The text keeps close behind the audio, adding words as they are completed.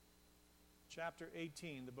chapter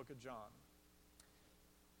 18, the book of John.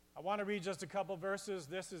 I want to read just a couple verses.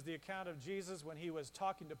 This is the account of Jesus when he was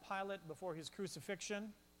talking to Pilate before his crucifixion.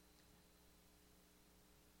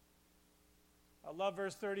 I love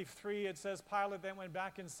verse 33. It says, Pilate then went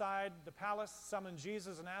back inside the palace, summoned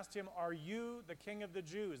Jesus, and asked him, "Are you the king of the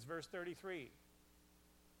Jews?" Verse 33.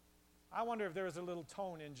 I wonder if there was a little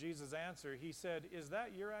tone in Jesus' answer. He said, "Is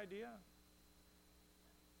that your idea?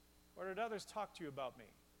 Or did others talk to you about me?"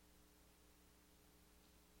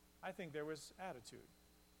 I think there was attitude.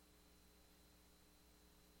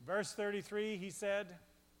 Verse 33,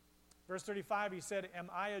 verse 35, he said,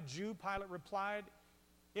 "Am I a Jew?" Pilate replied,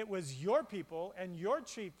 "It was your people and your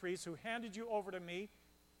chief priests who handed you over to me.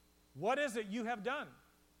 What is it you have done?"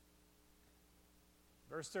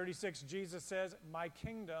 Verse 36, Jesus says, "My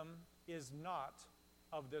kingdom is not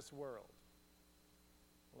of this world."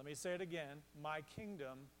 Let me say it again. My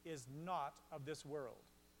kingdom is not of this world.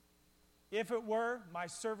 If it were, my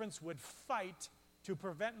servants would fight to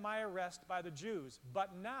prevent my arrest by the Jews.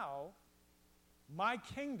 But now, my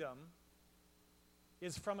kingdom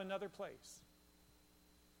is from another place.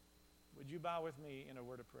 Would you bow with me in a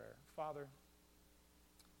word of prayer? Father,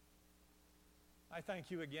 I thank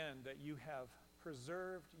you again that you have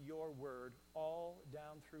preserved your word all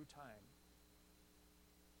down through time,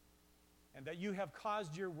 and that you have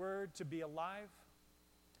caused your word to be alive.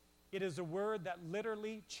 It is a word that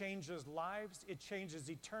literally changes lives. It changes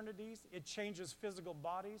eternities. It changes physical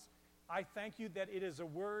bodies. I thank you that it is a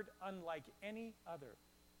word unlike any other.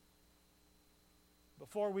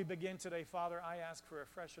 Before we begin today, Father, I ask for a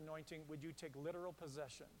fresh anointing. Would you take literal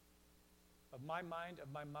possession of my mind, of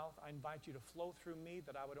my mouth? I invite you to flow through me,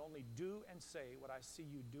 that I would only do and say what I see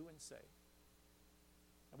you do and say.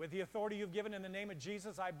 And with the authority you've given in the name of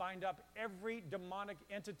Jesus, I bind up every demonic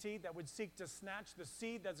entity that would seek to snatch the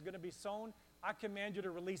seed that's going to be sown. I command you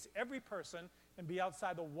to release every person and be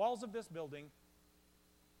outside the walls of this building.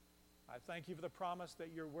 I thank you for the promise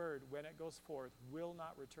that your word, when it goes forth, will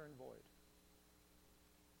not return void.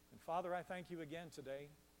 And Father, I thank you again today.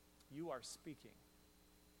 You are speaking.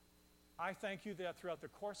 I thank you that throughout the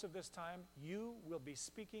course of this time, you will be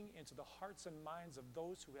speaking into the hearts and minds of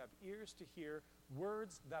those who have ears to hear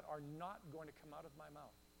words that are not going to come out of my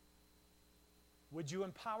mouth. Would you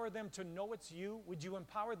empower them to know it's you? Would you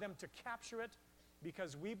empower them to capture it?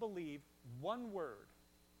 Because we believe one word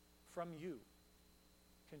from you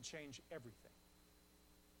can change everything.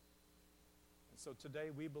 And so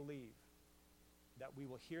today we believe that we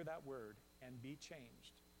will hear that word and be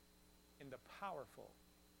changed. In the powerful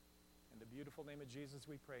and the beautiful name of Jesus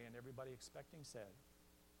we pray, and everybody expecting said,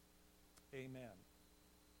 amen.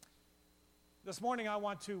 This morning I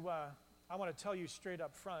want to tell you straight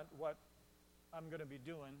up front what I'm going to be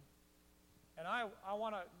doing. And I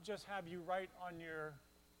want to just have you write on your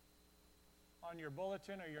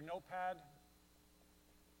bulletin or your notepad.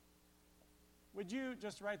 Would you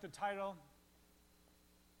just write the title?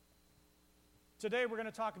 Today we're going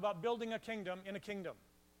to talk about building a kingdom in a kingdom.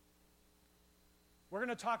 We're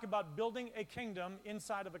going to talk about building a kingdom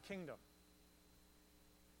inside of a kingdom.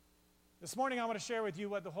 This morning I want to share with you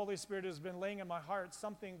what the Holy Spirit has been laying in my heart,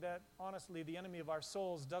 something that honestly the enemy of our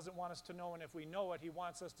souls doesn't want us to know, and if we know it, he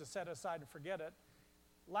wants us to set aside and forget it.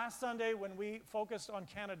 Last Sunday when we focused on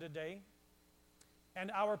Canada Day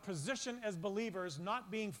and our position as believers, not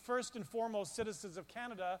being first and foremost citizens of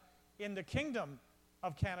Canada in the kingdom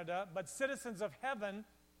of Canada, but citizens of heaven,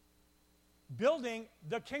 building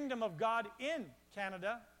the kingdom of God in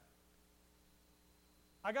Canada.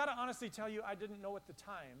 I got to honestly tell you, I didn't know at the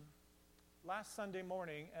time. Last Sunday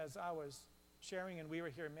morning, as I was sharing and we were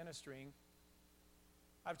here ministering,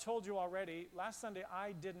 I've told you already, last Sunday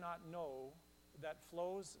I did not know that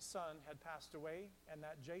Flo's son had passed away and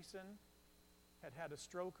that Jason had had a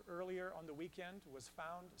stroke earlier on the weekend, was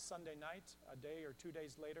found Sunday night, a day or 2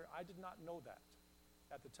 days later. I did not know that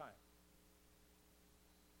at the time.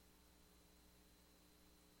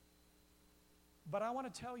 But I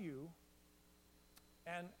want to tell you,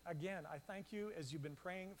 and again, I thank you as you've been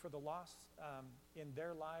praying for the loss in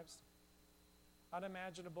their lives.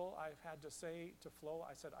 Unimaginable, I've had to say to Flo,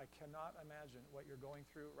 I said, I cannot imagine what you're going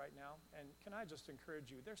through right now. And can I just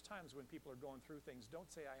encourage you, there's times when people are going through things,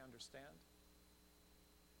 don't say I understand.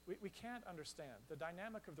 We can't understand the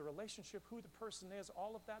dynamic of the relationship, who the person is,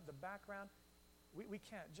 all of that, the background. We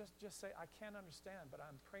can't. Just say, I can't understand, but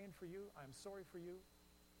I'm praying for you. I'm sorry for you.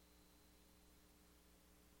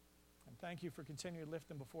 And thank you for continuing to lift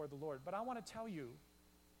them before the Lord. But I want to tell you,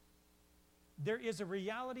 there is a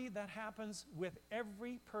reality that happens with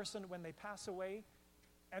every person when they pass away,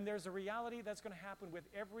 and there's a reality that's going to happen with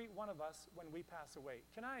every one of us when we pass away.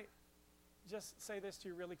 Can I just say this to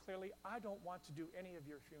you really clearly. I don't want to do any of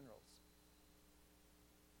your funerals.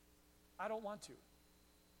 I don't want to.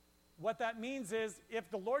 What that means is if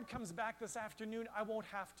the Lord comes back this afternoon, I won't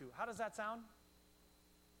have to. How does that sound?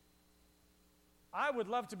 I would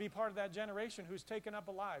love to be part of that generation who's taken up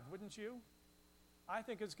alive, wouldn't you? I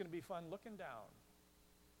think it's going to be fun looking down.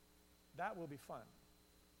 That will be fun.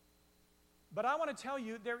 But I want to tell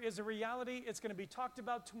you, there is a reality. It's going to be talked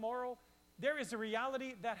about tomorrow. There is a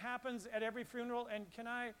reality that happens at every funeral. And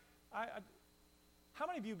how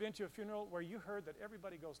many of you have been to a funeral where you heard that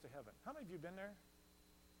everybody goes to heaven? How many of you have been there?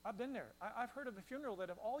 I've been there. I've heard of a funeral that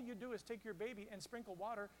if all you do is take your baby and sprinkle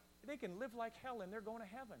water, they can live like hell and they're going to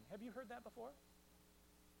heaven. Have you heard that before?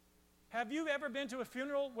 Have you ever been to a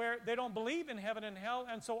funeral where they don't believe in heaven and hell,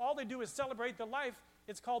 and so all they do is celebrate the life?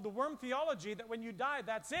 It's called the worm theology, that when you die,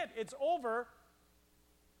 that's it. It's over.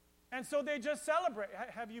 And so they just celebrate.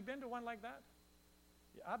 Have you been to one like that?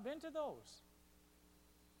 Yeah, I've been to those.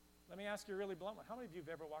 Let me ask you a really blunt one. How many of you have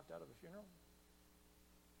ever walked out of a funeral?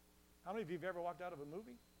 How many of you have ever walked out of a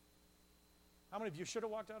movie? How many of you should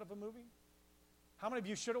have walked out of a movie? How many of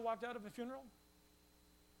you should have walked out of a funeral?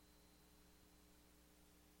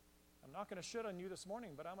 I'm not going to should on you this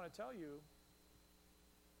morning, but I'm going to tell you,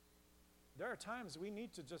 there are times we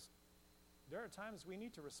need to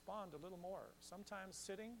respond a little more. Sometimes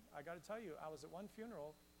sitting, I got to tell you, I was at one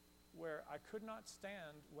funeral where I could not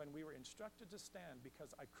stand when we were instructed to stand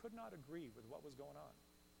because I could not agree with what was going on.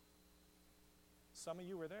 Some of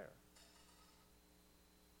you were there.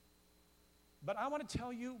 But I want to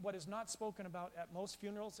tell you what is not spoken about at most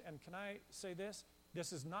funerals, and can I say this?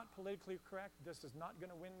 This is not politically correct. This is not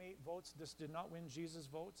going to win me votes. This did not win Jesus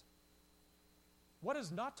votes. What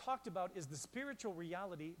is not talked about is the spiritual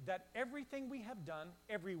reality that everything we have done,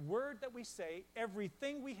 every word that we say,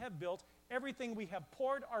 everything we have built, everything we have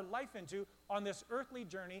poured our life into on this earthly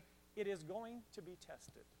journey, it is going to be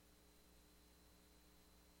tested.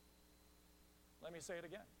 Let me say it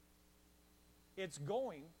again. It's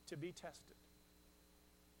going to be tested.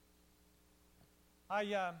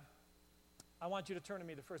 I want you to turn to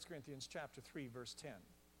me to 1 Corinthians chapter 3, verse 10.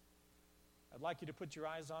 I'd like you to put your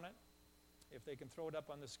eyes on it. If they can throw it up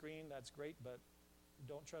on the screen, that's great, but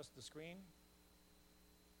don't trust the screen.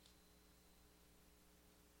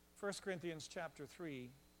 1 Corinthians chapter 3.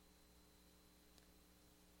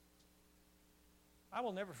 I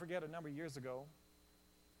will never forget a number of years ago.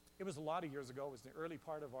 It was a lot of years ago. It was the early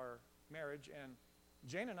part of our marriage, and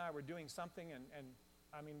Jane and I were doing something, and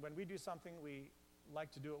I mean, when we do something, we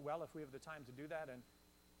like to do it well if we have the time to do that, and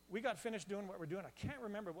we got finished doing what we're doing. I can't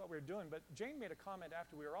remember what we were doing, but Jane made a comment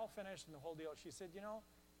after we were all finished and the whole deal. She said, you know,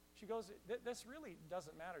 she goes, this really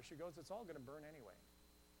doesn't matter. She goes, it's all going to burn anyway.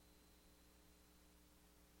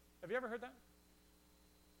 Have you ever heard that?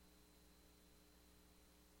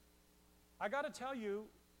 I got to tell you,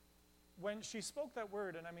 when she spoke that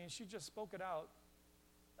word, and I mean, she just spoke it out,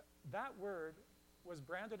 that word was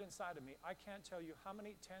branded inside of me. I can't tell you how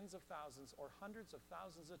many tens of thousands or hundreds of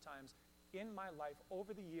thousands of times in my life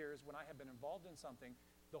over the years when I have been involved in something,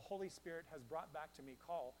 the Holy Spirit has brought back to me,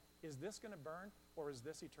 call, is this going to burn or is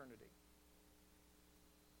this eternity?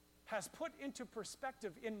 Has put into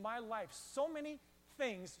perspective in my life so many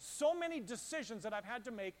things, so many decisions that I've had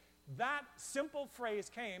to make. That simple phrase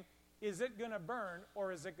came, is it going to burn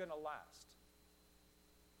or is it going to last?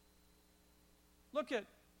 Look at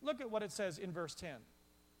what it says in verse 10.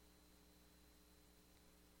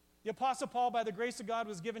 The Apostle Paul, by the grace of God,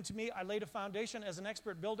 was given to me. I laid a foundation as an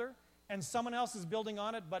expert builder, and someone else is building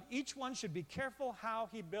on it, but each one should be careful how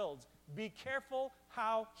he builds. Be careful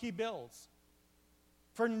how he builds.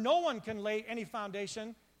 For no one can lay any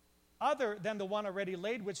foundation other than the one already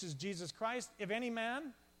laid, which is Jesus Christ. If any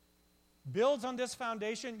man builds on this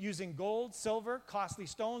foundation using gold, silver, costly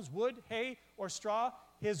stones, wood, hay, or straw,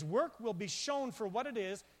 his work will be shown for what it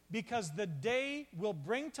is, because the day will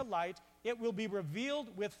bring to light, it will be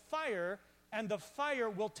revealed with fire, and the fire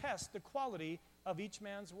will test the quality of each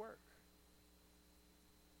man's work.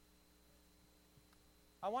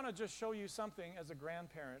 I want to just show you something as a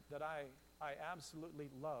grandparent that I absolutely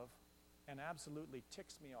love and absolutely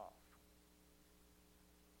ticks me off.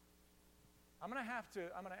 I'm going to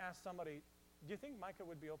ask somebody, do you think Micah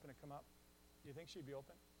would be open to come up? Do you think she'd be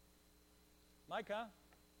open? Micah,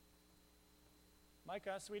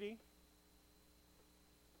 sweetie.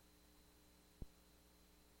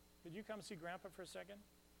 Could you come see Grandpa for a second?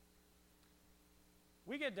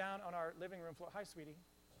 We get down on our living room floor. Hi, sweetie.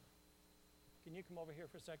 Can you come over here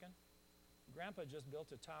for a second? Grandpa just built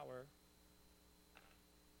a tower.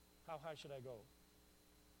 How high should I go?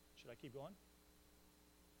 Should I keep going?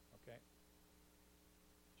 Okay.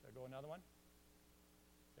 Should I go another one?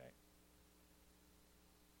 Okay.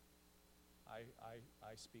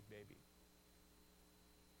 I speak baby.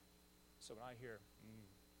 So when I hear,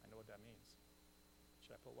 I know what that means.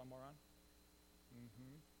 Should I put one more on?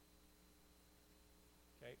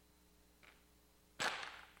 Okay.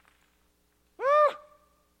 Woo!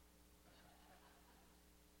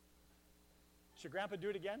 Should Grandpa do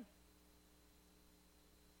it again?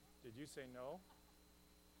 Did you say no?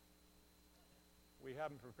 We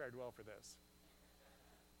haven't prepared well for this.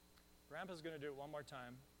 Grandpa's going to do it one more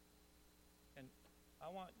time. And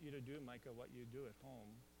I want you to do, Micah, what you do at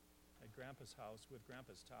home, at Grandpa's house with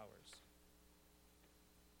Grandpa's towers.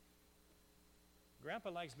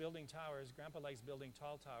 Grandpa likes building towers. Grandpa likes building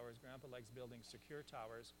tall towers. Grandpa likes building secure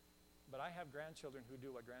towers. But I have grandchildren who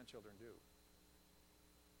do what grandchildren do.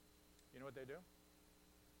 You know what they do?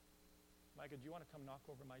 Micah, do you want to come knock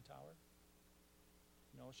over my tower?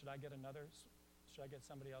 No, should I get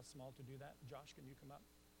somebody else small to do that? Josh, can you come up?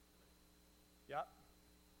 Yeah.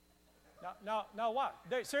 Now what?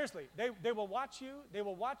 Seriously, they will watch you. They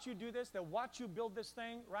will watch you do this. They'll watch you build this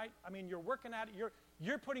thing, right? I mean, you're working at it.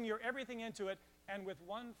 You're putting your everything into it. And with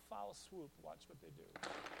one foul swoop, watch what they do.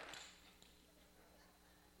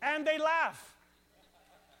 And they laugh.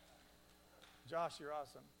 Josh, you're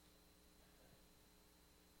awesome.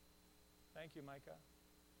 Thank you, Micah.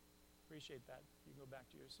 Appreciate that. You can go back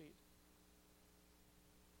to your seat.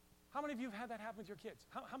 How many of you have had that happen with your kids?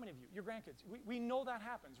 How many of you? Your grandkids. We know that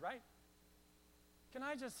happens, right? Can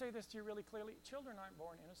I just say this to you really clearly? Children aren't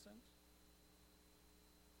born innocent.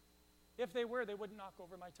 If they were, they wouldn't knock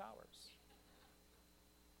over my towers.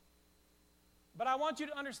 But I want you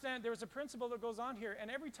to understand there's a principle that goes on here, and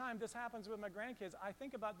every time this happens with my grandkids, I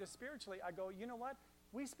think about this spiritually. I go, you know what?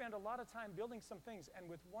 We spend a lot of time building some things, and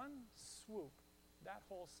with one swoop, that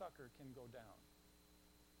whole sucker can go down.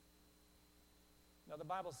 Now, the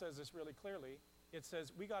Bible says this really clearly. It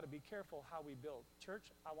says we got to be careful how we build.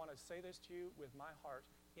 Church, I want to say this to you with my heart.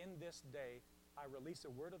 In this day, I release a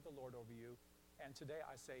word of the Lord over you, and today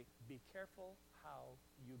I say, be careful how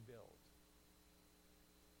you build.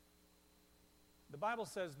 The Bible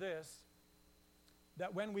says this,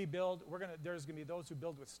 that when we build, there's going to be those who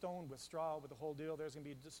build with stone, with straw, with the whole deal. There's going to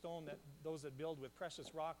be those that build with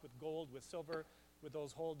precious rock, with gold, with silver, with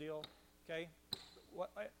those whole deal, okay?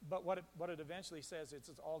 But what it eventually says, it's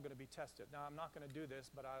all going to be tested. Now, I'm not going to do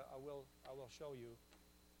this, but I will show you.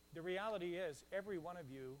 The reality is, every one of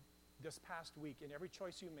you, this past week, in every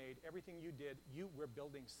choice you made, everything you did, you were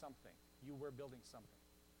building something. You were building something.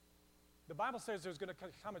 The Bible says there's going to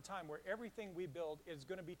come a time where everything we build is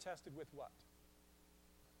going to be tested with what?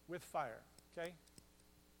 With fire, okay?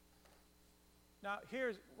 Now,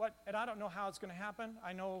 here's what, and I don't know how it's going to happen.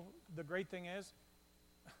 I know the great thing is,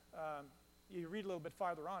 you read a little bit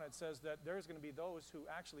farther on, it says that there's going to be those who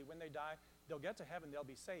actually, when they die, they'll get to heaven, they'll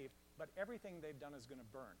be saved, but everything they've done is going to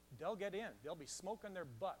burn. They'll get in. There'll be smoke on their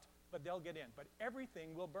butt, but they'll get in. But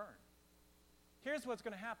everything will burn. Here's what's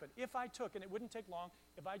going to happen. If I took, and it wouldn't take long,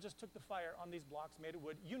 if I just took the fire on these blocks made of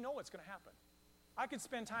wood, you know what's going to happen. I could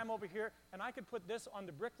spend time over here, and I could put this on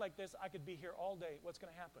the brick like this. I could be here all day. What's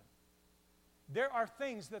going to happen? There are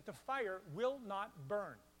things that the fire will not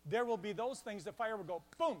burn. There will be those things the fire will go,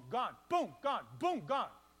 boom, gone, boom, gone, boom, gone.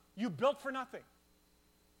 You built for nothing.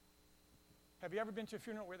 Have you ever been to a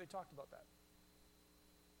funeral where they talked about that?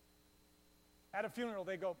 At a funeral,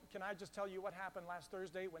 they go, can I just tell you what happened last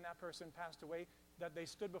Thursday when that person passed away? That they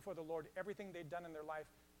stood before the Lord. Everything they'd done in their life,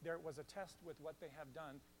 there was a test with what they have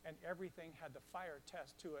done, and everything had the fire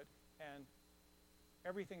test to it, and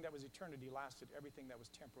everything that was eternity lasted. Everything that was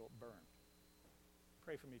temporal burned.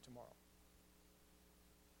 Pray for me tomorrow.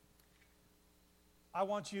 I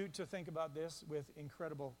want you to think about this with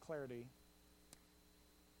incredible clarity.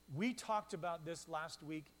 We talked about this last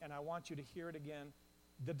week, and I want you to hear it again.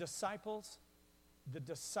 The disciples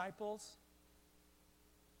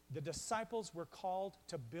were called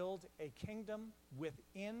to build a kingdom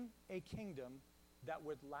within a kingdom that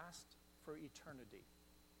would last for eternity.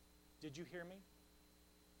 Did you hear me?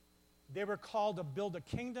 They were called to build a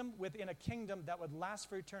kingdom within a kingdom that would last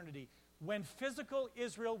for eternity. When physical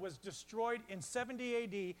Israel was destroyed in 70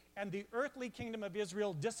 AD and the earthly kingdom of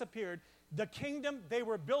Israel disappeared, the kingdom they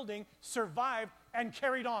were building survived and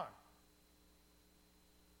carried on.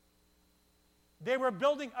 They were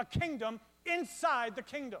building a kingdom inside the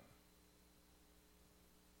kingdom.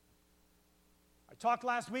 I talked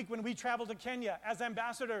last week when we traveled to Kenya as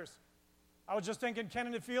ambassadors. I was just thinking, Ken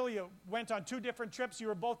and Ophelia went on 2 different trips. You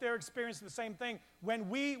were both there experiencing the same thing. When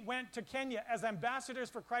we went to Kenya as ambassadors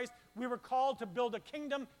for Christ, we were called to build a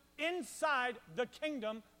kingdom inside the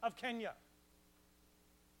kingdom of Kenya.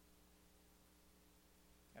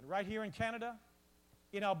 And right here in Canada,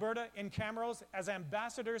 in Alberta, in Camrose, as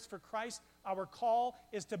ambassadors for Christ, our call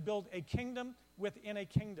is to build a kingdom within a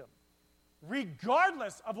kingdom.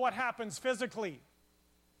 Regardless of what happens physically,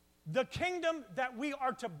 the kingdom that we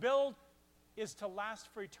are to build is to last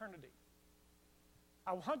for eternity.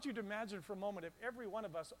 I want you to imagine for a moment if every one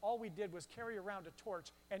of us, all we did was carry around a torch,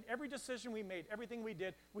 and every decision we made, everything we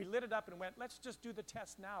did, we lit it up and went, let's just do the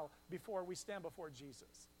test now before we stand before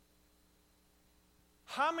Jesus.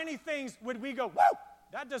 How many things would we go, whoa,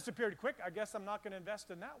 that disappeared quick, I guess I'm not going to invest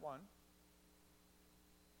in that one.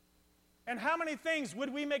 And how many things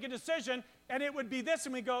would we make a decision, and it would be this,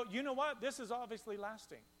 and we go, you know what, this is obviously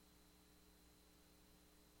lasting.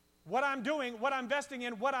 What I'm doing, what I'm investing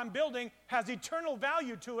in, what I'm building has eternal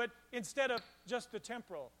value to it instead of just the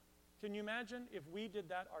temporal. Can you imagine if we did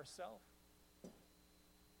that ourselves?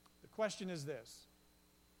 The question is this.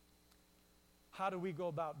 How do we go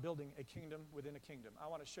about building a kingdom within a kingdom? I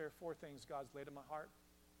want to share 4 things God's laid in my heart.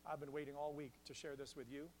 I've been waiting all week to share this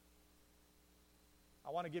with you.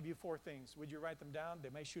 I want to give you 4 things. Would you write them down? They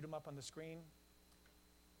may shoot them up on the screen.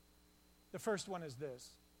 The first one is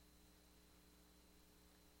this.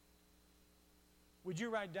 Would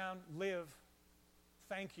you write down, live,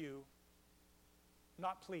 thank you,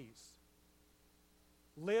 not please?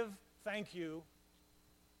 Live, thank you,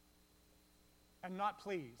 and not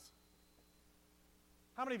please.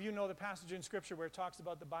 How many of you know the passage in Scripture where it talks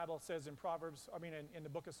about the Bible says in in the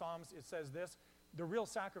book of Psalms, it says this, the real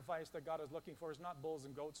sacrifice that God is looking for is not bulls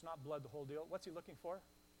and goats, not blood, the whole deal. What's he looking for?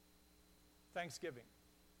 Thanksgiving.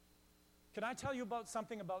 Can I tell you about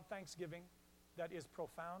something about Thanksgiving that is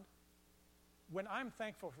profound? When I'm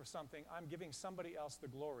thankful for something, I'm giving somebody else the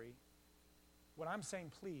glory. When I'm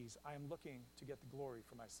saying please, I am looking to get the glory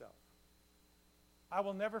for myself. I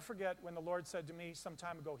will never forget when the Lord said to me some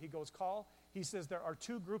time ago, he goes, Call, he says, there are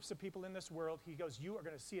 2 groups of people in this world. He goes, you are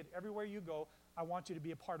going to see it everywhere you go. I want you to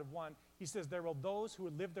be a part of one. He says, there will those who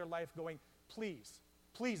live their life going, please,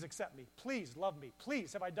 please accept me. Please love me.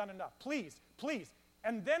 Please, have I done enough? Please, please.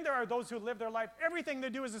 And then there are those who live their life. Everything they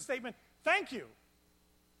do is a statement, thank you.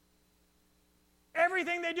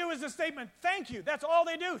 Everything they do is a statement, thank you. That's all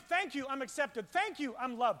they do. Thank you, I'm accepted. Thank you,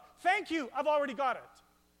 I'm loved. Thank you, I've already got it.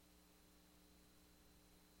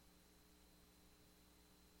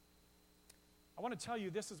 I want to tell you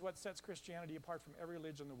this is what sets Christianity apart from every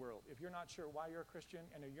religion in the world. If you're not sure why you're a Christian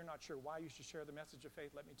and if you're not sure why you should share the message of faith,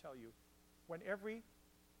 let me tell you. When every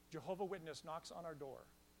Jehovah's Witness knocks on our door,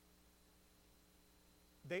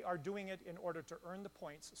 they are doing it in order to earn the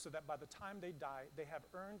points so that by the time they die, they have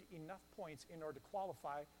earned enough points in order to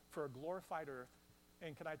qualify for a glorified earth.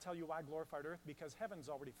 And can I tell you why glorified earth? Because heaven's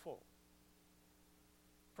already full.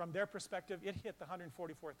 From their perspective, it hit the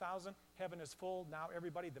 144,000. Heaven is full. Now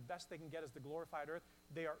everybody, the best they can get is the glorified earth.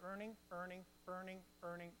 They are earning.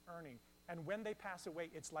 And when they pass away,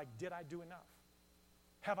 it's like, did I do enough?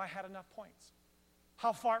 Have I had enough points?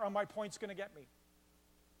 How far are my points going to get me?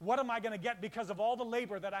 What am I going to get because of all the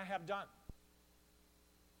labor that I have done?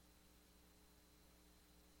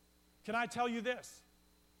 Can I tell you this?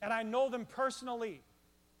 And I know them personally.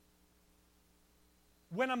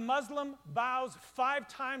 When a Muslim bows 5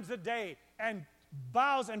 times a day and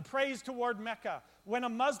bows and prays toward Mecca, when a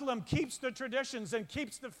Muslim keeps the traditions and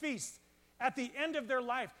keeps the feasts, at the end of their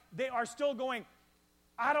life, they are still going,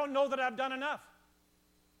 I don't know that I've done enough.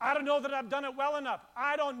 I don't know that I've done it well enough.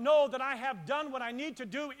 I don't know that I have done what I need to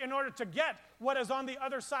do in order to get what is on the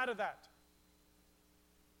other side of that.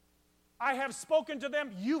 I have spoken to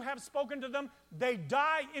them. You have spoken to them. They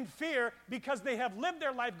die in fear because they have lived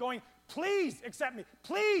their life going, please accept me.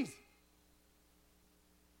 Please.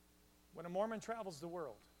 When a Mormon travels the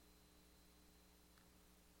world,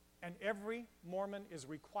 and every Mormon is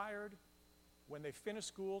required when they finish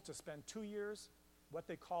school to spend 2 years, what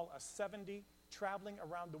they call a 70 traveling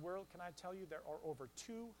around the world, can I tell you there are over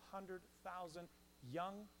 200,000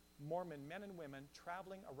 young Mormon men and women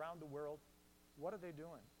traveling around the world. What are they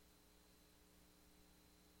doing?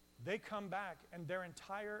 They come back and their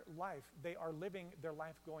entire life, they are living their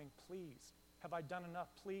life going, please, have I done enough?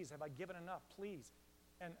 Please, have I given enough? Please.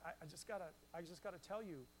 And I just gotta tell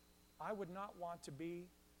you, I would not want to be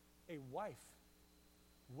a wife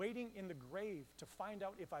waiting in the grave to find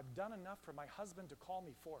out if I've done enough for my husband to call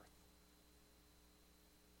me forth.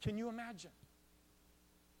 Can you imagine?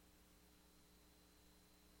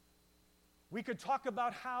 We could talk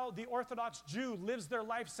about how the Orthodox Jew lives their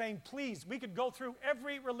life saying, please. We could go through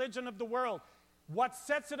every religion of the world. What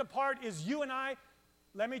sets it apart is you and I.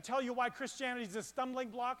 Let me tell you why Christianity is a stumbling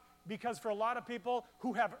block. Because for a lot of people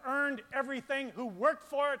who have earned everything, who worked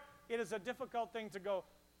for it, it is a difficult thing to go,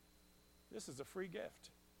 this is a free gift.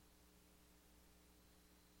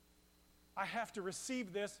 I have to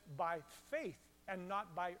receive this by faith and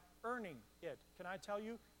not by earning it. Can I tell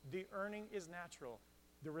you, the earning is natural.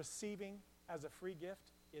 The receiving as a free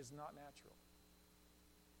gift is not natural.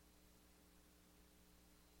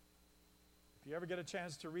 If you ever get a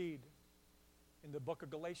chance to read in the book of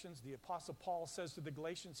Galatians, the Apostle Paul says to the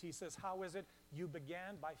Galatians, he says, how is it you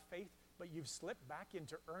began by faith, but you've slipped back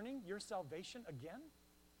into earning your salvation again?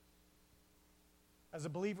 As a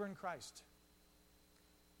believer in Christ,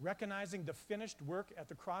 recognizing the finished work at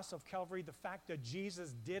the cross of Calvary, the fact that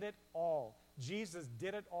Jesus did it all. Jesus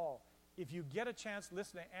did it all. If you get a chance,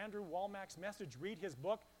 listen to Andrew Womack's message, read his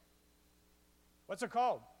book. What's it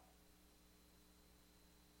called?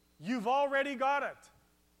 You've already got it.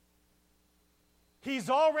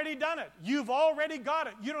 He's already done it. You've already got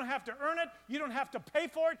it. You don't have to earn it. You don't have to pay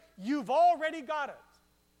for it. You've already got it.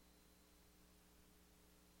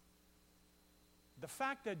 The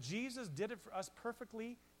fact that Jesus did it for us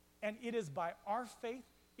perfectly, and it is by our faith,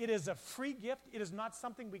 it is a free gift. It is not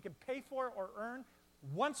something we can pay for or earn.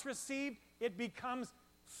 Once received, it becomes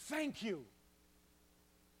thank you.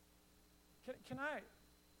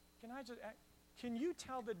 Can you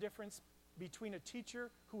tell the difference between a teacher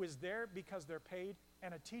who is there because they're paid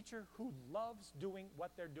and a teacher who loves doing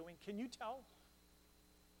what they're doing? Can you tell?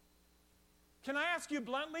 Can I ask you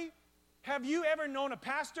bluntly, have you ever known a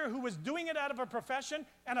pastor who was doing it out of a profession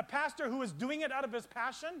and a pastor who was doing it out of his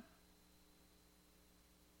passion?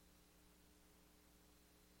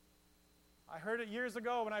 I heard it years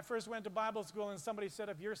ago when I first went to Bible school, and somebody said,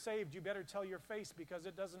 if you're saved, you better tell your face because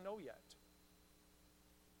it doesn't know yet.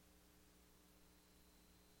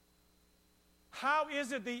 How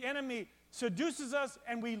is it the enemy seduces us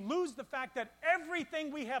and we lose the fact that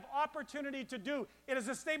everything we have opportunity to do, it is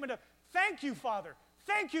a statement of, thank you, Father.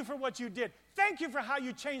 Thank you for what you did. Thank you for how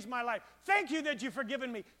you changed my life. Thank you that you've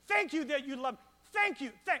forgiven me. Thank you that you love me. Thank you.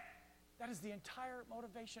 That is the entire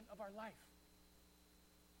motivation of our life.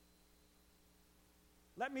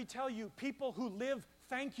 Let me tell you, people who live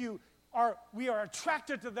thank you, we are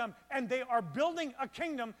attracted to them, and they are building a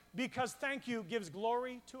kingdom because thank you gives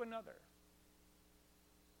glory to another.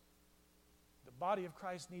 The body of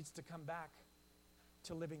Christ needs to come back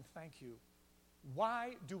to living thank you.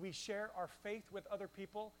 Why do we share our faith with other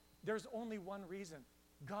people? There's only one reason.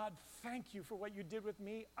 God, thank you for what you did with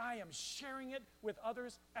me. I am sharing it with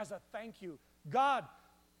others as a thank you. God,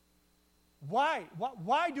 why?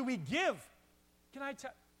 Why do we give? Can I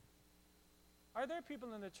tell? Are there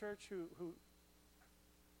people in the church who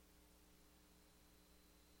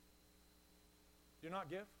do not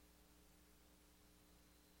give?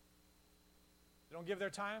 They don't give their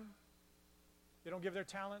time. They don't give their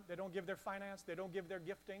talent. They don't give their finance. They don't give their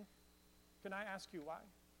gifting. Can I ask you why?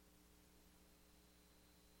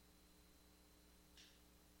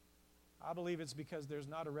 I believe it's because there's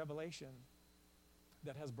not a revelation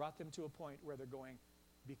that has brought them to a point where they're going,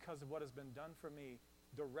 because of what has been done for me,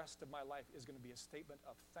 the rest of my life is going to be a statement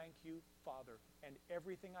of thank you, Father. And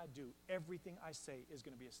everything I do, everything I say is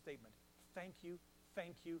going to be a statement. Thank you,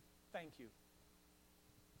 thank you, thank you.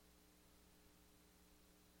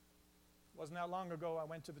 It wasn't that long ago I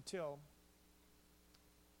went to the till.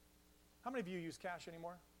 How many of you use cash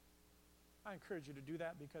anymore? I encourage you to do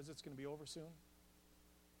that because it's going to be over soon.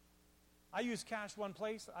 I used cash one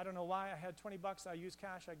place. I don't know why. I had $20. I used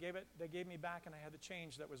cash. I gave it. They gave me back, and I had the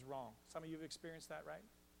change that was wrong. Some of you have experienced that, right?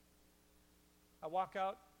 I walk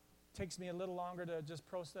out. Takes me a little longer to just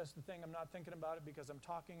process the thing. I'm not thinking about it because I'm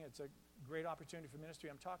talking. It's a great opportunity for ministry.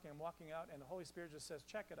 I'm talking. I'm walking out, and the Holy Spirit just says,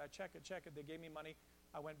 check it. I check it, check it. They gave me money.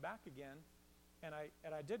 I went back again, and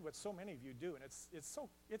I did what so many of you do, and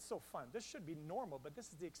it's so fun. This should be normal, but this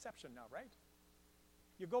is the exception now, right?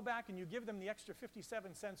 You go back and you give them the extra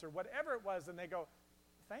 57 cents or whatever it was, and they go,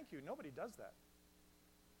 thank you. Nobody does that.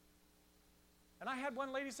 And I had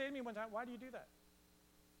one lady say to me one time, why do you do that?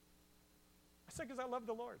 I said, because I love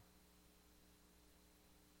the Lord.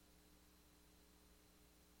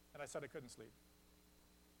 And I said I couldn't sleep.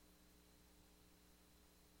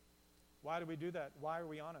 Why do we do that? Why are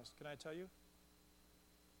we honest? Can I tell you?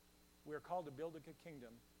 We are called to build a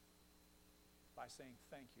kingdom by saying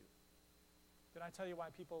thank you. Can I tell you why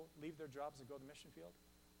people leave their jobs and go to the mission field?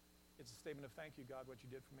 It's a statement of thank you, God, what you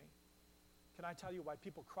did for me. Can I tell you why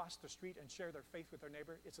people cross the street and share their faith with their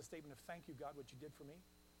neighbor? It's a statement of thank you, God, what you did for me.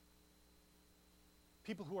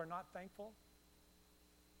 People who are not thankful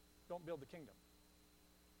don't build the kingdom.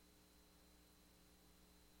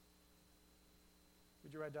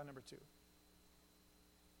 Would you write down number 2?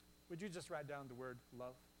 Would you just write down the word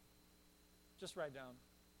love? Just write down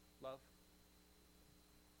love.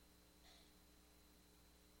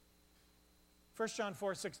 1 John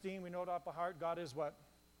 4:16, we know it off by heart. God is what?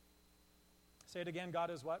 Say it again. God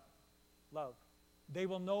is what? Love. They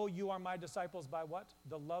will know you are my disciples by what?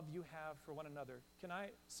 The love you have for one another. Can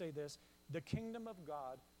I say this? The kingdom of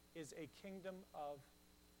God is a kingdom of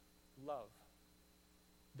love.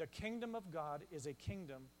 The kingdom of God is a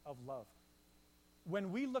kingdom of love.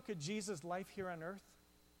 When we look at Jesus' life here on earth,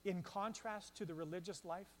 in contrast to the religious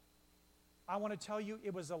life, I want to tell you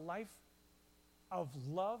it was a life of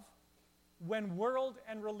love. When world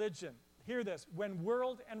and religion, hear this, when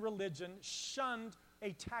world and religion shunned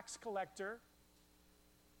a tax collector,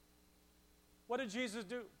 what did Jesus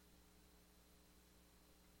do?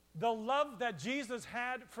 The love that Jesus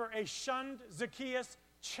had for a shunned Zacchaeus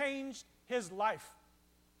changed his life.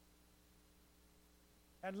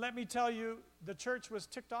 And let me tell you, the church was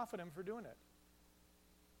ticked off at him for doing it.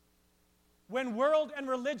 When world and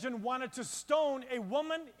religion wanted to stone a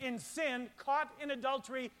woman in sin, caught in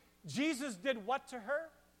adultery, Jesus did what to her?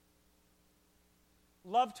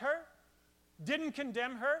 Loved her, didn't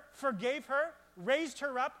condemn her, forgave her, raised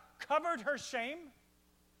her up, covered her shame.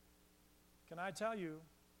 Can I tell you,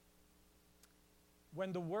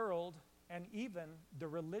 when the world and even the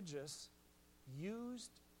religious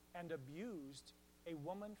used and abused a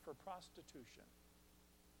woman for prostitution,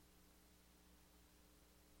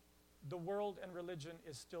 the world and religion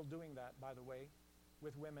is still doing that, by the way,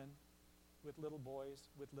 with women, with little boys,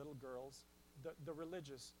 with little girls. The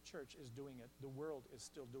religious church is doing it. The world is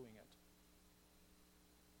still doing it.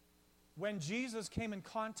 When Jesus came in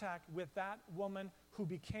contact with that woman who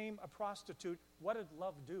became a prostitute, what did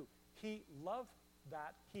love do? He loved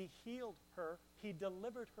that. He healed her. He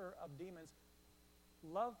delivered her of demons.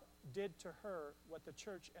 Love did to her what the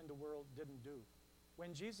church and the world didn't do.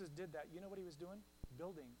 When Jesus did that, you know what he was doing?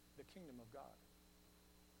 Building the kingdom of God.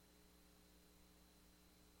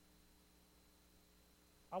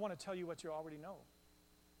 I want to tell you what you already know.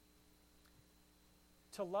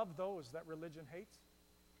 To love those that religion hates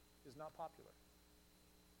is not popular.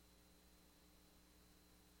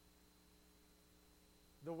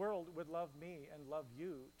 The world would love me and love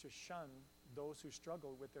you to shun those who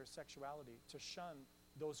struggle with their sexuality, to shun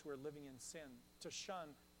those who are living in sin, to shun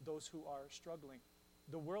those who are struggling.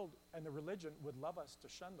 The world and the religion would love us to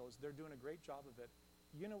shun those. They're doing a great job of it.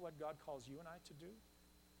 You know what God calls you and I to do?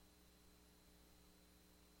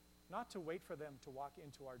 Not to wait for them to walk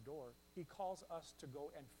into our door. He calls us to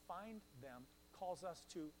go and find them, calls us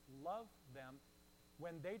to love them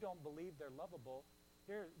when they don't believe they're lovable.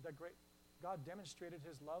 Here, God demonstrated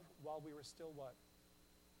his love while we were still what?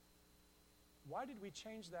 Why did we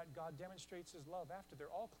change that? God demonstrates his love after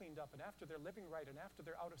they're all cleaned up and after they're living right and after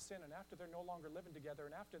they're out of sin and after they're no longer living together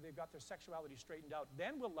and after they've got their sexuality straightened out.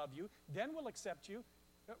 Then we'll love you. Then we'll accept you.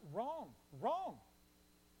 Wrong.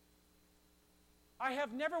 I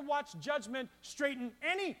have never watched judgment straighten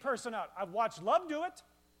any person out. I've watched love do it.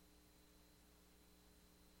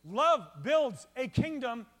 Love builds a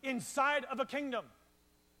kingdom inside of a kingdom.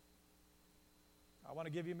 I want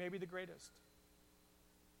to give you maybe the greatest.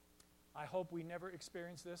 I hope we never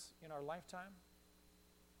experience this in our lifetime.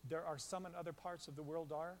 There are some in other parts of the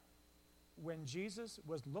world are. When Jesus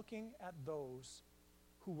was looking at those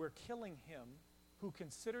who were killing him, who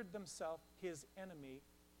considered themselves his enemy,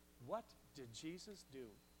 what did Jesus do?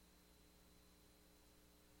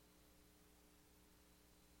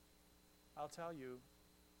 I'll tell you,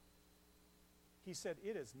 he said,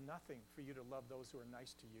 it is nothing for you to love those who are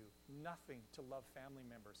nice to you. Nothing to love family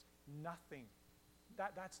members. Nothing.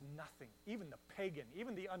 That's nothing. Even the pagan,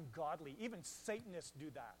 even the ungodly, even Satanists do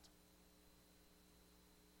that.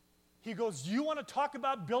 He goes, you want to talk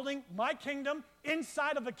about building my kingdom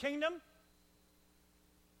inside of a kingdom?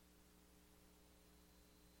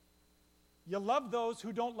 You love those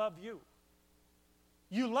who don't love you.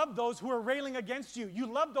 You love those who are railing against you. You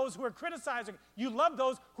love those who are criticizing. You love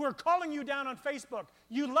those who are calling you down on Facebook.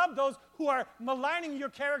 You love those who are maligning your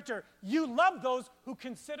character. You love those who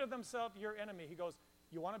consider themselves your enemy. He goes,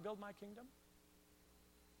 you want to build my kingdom?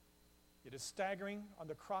 It is staggering on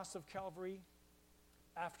the cross of Calvary.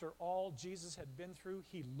 After all Jesus had been through,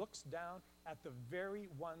 he looks down at the very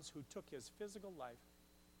ones who took his physical life,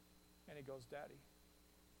 and he goes, Daddy,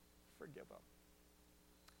 forgive them.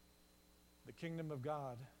 The kingdom of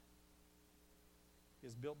God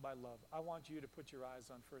is built by love. I want you to put your eyes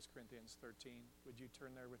on 1 Corinthians 13. Would you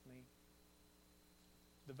turn there with me?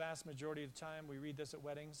 The vast majority of the time we read this at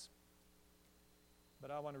weddings, but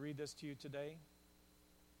I want to read this to you today.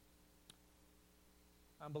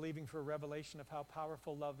 I'm believing for a revelation of how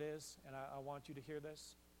powerful love is, and I want you to hear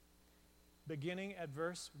this. Beginning at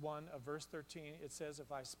verse 1 of verse 13, it says,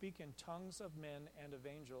 if I speak in tongues of men and of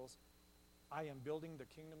angels, I am building the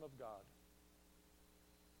kingdom of God.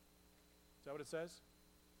 Is that what it says?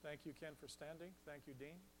 Thank you, Ken, for standing. Thank you,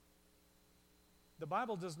 Dean. The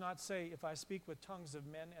Bible does not say, if I speak with tongues of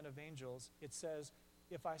men and of angels. It says,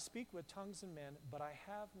 if I speak with tongues of men, but I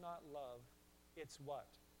have not love, it's what?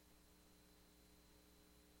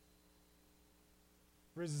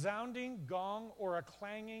 Resounding gong or a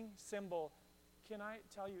clanging cymbal. Can I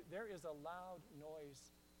tell you, there is a loud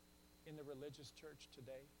noise in the religious church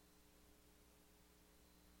today.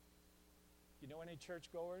 You know any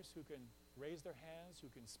churchgoers who can raise their hands, who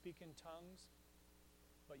can speak in tongues,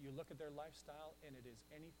 but you look at their lifestyle and it is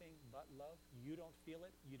anything but love? You don't feel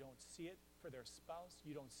it. You don't see it for their spouse.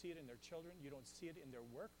 You don't see it in their children. You don't see it in their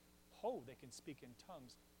work. Oh, they can speak in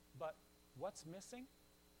tongues. But what's missing?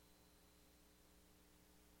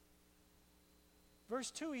 Verse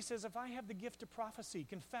 2, he says, if I have the gift of prophecy,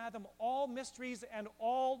 can fathom all mysteries and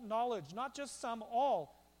all knowledge, not just some,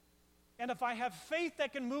 all. And if I have faith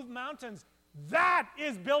that can move mountains, that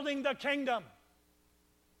is building the kingdom.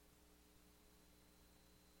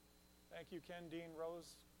 Thank you, Ken, Dean,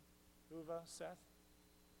 Rose, Uva, Seth.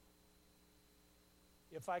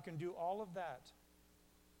 If I can do all of that,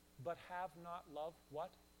 but have not love,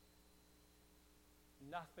 what?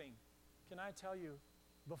 Nothing. Can I tell you,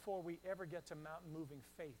 before we ever get to mountain-moving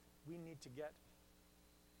faith, we need to get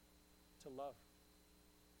to love.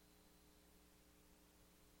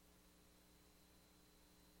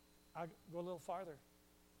 I'll go a little farther.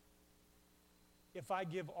 If I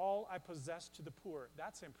give all I possess to the poor,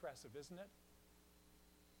 that's impressive, isn't it?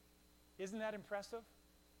 Isn't that impressive?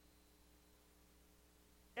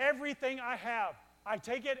 Everything I have, I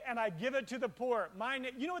take it and I give it to the poor.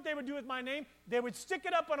 You know what they would do with my name? They would stick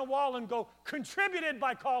it up on a wall and go, contributed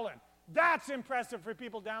by Collin. That's impressive for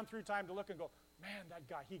people down through time to look and go, man, that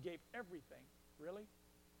guy, he gave everything. Really?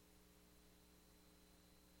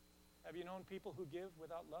 Have you known people who give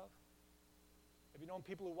without love? Have you known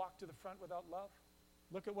people who walk to the front without love?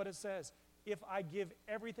 Look at what it says. If I give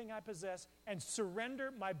everything I possess and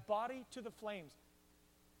surrender my body to the flames.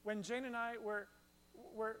 When Jane and I were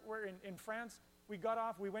in France, we got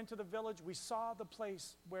off, we went to the village, we saw the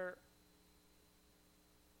place where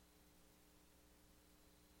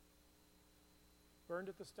burned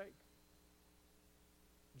at the stake.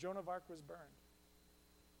 Joan of Arc was burned.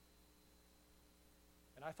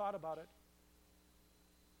 And I thought about it.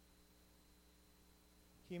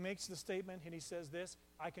 He makes the statement and he says this,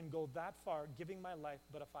 I can go that far giving my life,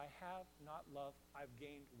 but if I have not love, I've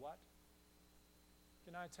gained what?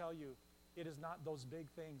 Can I tell you, it is not those big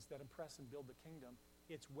things that impress and build the kingdom.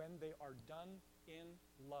 It's when they are done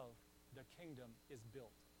in love, the kingdom is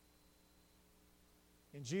built.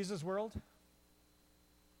 In Jesus' world,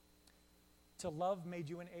 to love made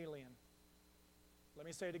you an alien. Let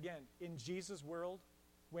me say it again. In Jesus' world,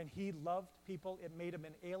 when he loved people, it made him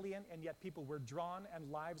an alien, and yet people were drawn and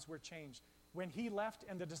lives were changed. When he left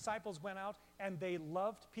and the disciples went out and they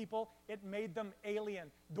loved people, it made them alien.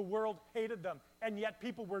 The world hated them, and yet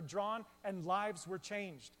people were drawn and lives were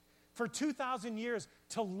changed. For 2,000 years,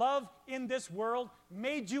 to love in this world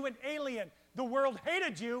made you an alien. The world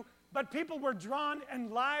hated you, but people were drawn and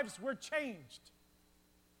lives were changed.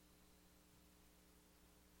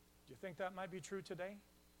 Do you think that might be true today?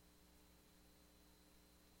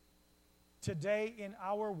 Today in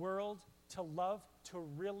our world, to love, to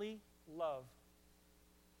really love,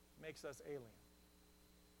 makes us alien.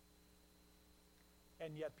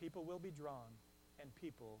 And yet people will be drawn and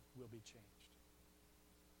people will be changed.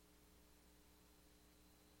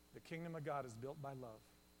 The kingdom of God is built by love.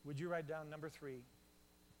 Would you write down number 3?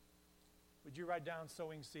 Would you write down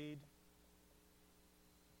sowing seed?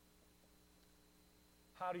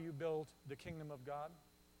 How do you build the kingdom of God?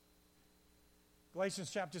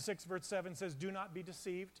 Galatians chapter 6, verse 7 says, do not be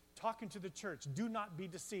deceived. Talking to the church, do not be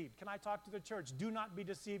deceived. Can I talk to the church? Do not be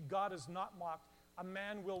deceived. God is not mocked. A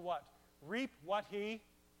man will what? Reap what he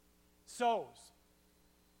sows.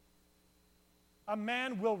 A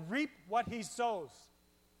man will reap what he sows.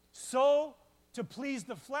 Sow to please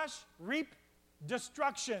the flesh, reap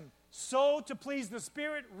destruction. Sow to please the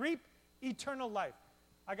Spirit, reap eternal life.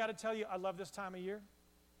 I got to tell you, I love this time of year.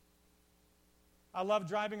 I love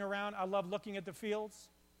driving around. I love looking at the fields.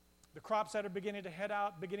 The crops that are beginning to head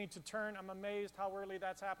out, beginning to turn. I'm amazed how early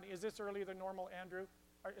that's happening. Is this earlier than normal, Andrew?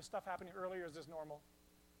 Is stuff happening earlier, or is this normal?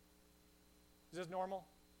 Is this normal?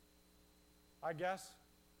 I guess.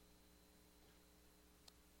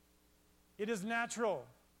 It is natural.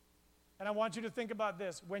 And I want you to think about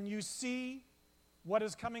this. When you see what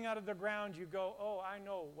is coming out of the ground, you go, oh, I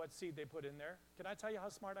know what seed they put in there. Can I tell you how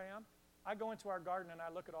smart I am? I go into our garden and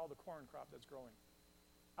I look at all the corn crop that's growing.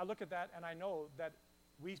 I look at that and I know that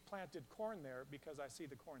we planted corn there because I see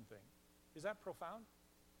the corn thing. Is that profound?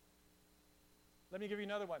 Let me give you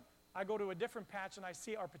another one. I go to a different patch and I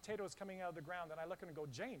see our potatoes coming out of the ground, and I look and go,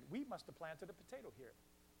 Jane, we must have planted a potato here.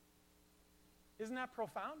 Isn't that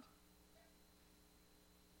profound?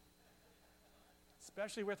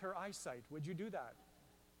 Especially with her eyesight. Would you do that?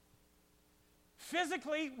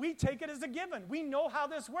 Physically, we take it as a given. We know how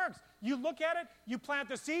this works. You look at it, you plant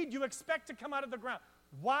the seed, you expect to come out of the ground.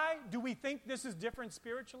 Why do we think this is different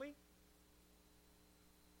spiritually?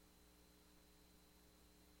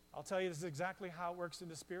 I'll tell you, this is exactly how it works in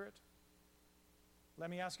the Spirit. Let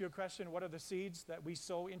me ask you a question. What are the seeds that we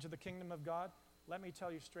sow into the kingdom of God? Let me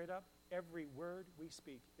tell you straight up, every word we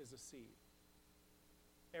speak is a seed.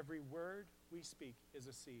 Every word we speak is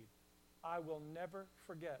a seed. I will never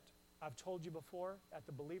forget, I've told you before, at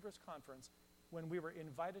the Believers Conference, when we were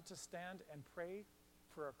invited to stand and pray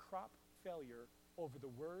for a crop failure over the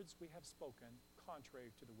words we have spoken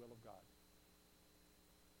contrary to the will of God.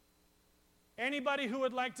 Anybody who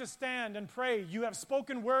would like to stand and pray, you have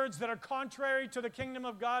spoken words that are contrary to the kingdom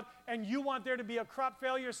of God, and you want there to be a crop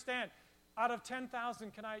failure, stand. Out of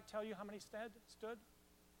 10,000, can I tell you how many stood?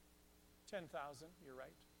 10,000, you're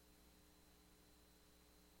right.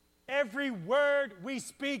 Every word we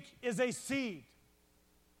speak is a seed.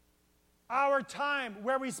 Our time,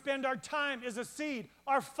 where we spend our time, is a seed.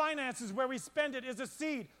 Our finances, where we spend it, is a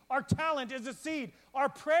seed. Our talent is a seed. Our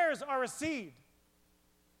prayers are a seed.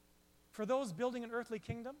 For those building an earthly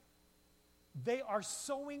kingdom, they are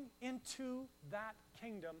sowing into that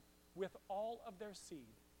kingdom with all of their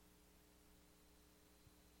seed.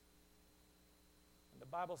 And the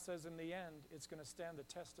Bible says in the end, it's going to stand the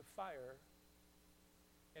test of fire,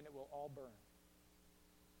 and it will all burn.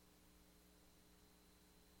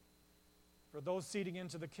 For those seeding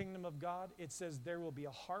into the kingdom of God, it says there will be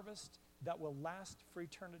a harvest that will last for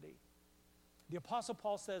eternity. The Apostle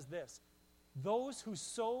Paul says this, those who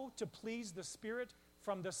sow to please the Spirit,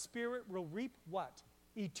 from the Spirit will reap what?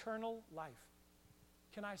 Eternal life.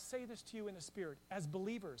 Can I say this to you in the Spirit? As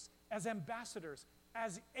believers, as ambassadors,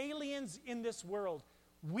 as aliens in this world,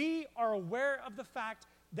 we are aware of the fact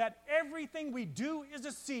that everything we do is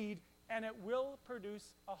a seed, and it will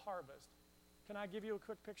produce a harvest. Can I give you a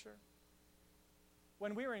quick picture?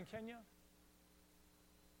 When we were in Kenya,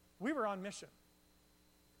 we were on mission.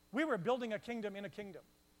 We were building a kingdom in a kingdom.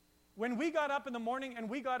 When we got up in the morning and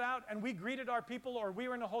we got out and we greeted our people, or we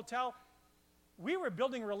were in a hotel, we were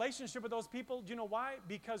building a relationship with those people. Do you know why?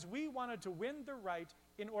 Because we wanted to win the right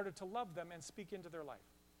in order to love them and speak into their life.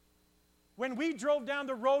 When we drove down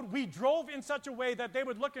the road, we drove in such a way that they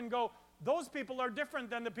would look and go, those people are different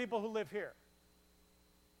than the people who live here.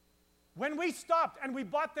 When we stopped and we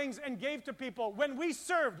bought things and gave to people, when we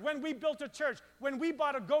served, when we built a church, when we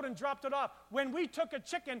bought a goat and dropped it off, when we took a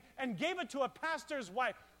chicken and gave it to a pastor's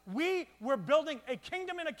wife, we were building a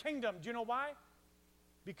kingdom in a kingdom. Do you know why?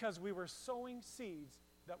 Because we were sowing seeds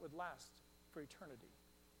that would last for eternity.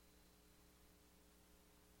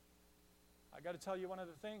 I got to tell you, one of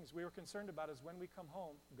the things we were concerned about is when we come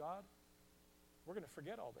home, God, we're going to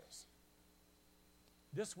forget all this.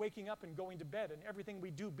 This waking up and going to bed and everything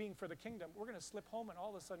we do being for the kingdom, we're going to slip home and all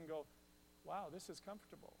of a sudden go, wow, this is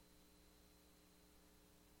comfortable.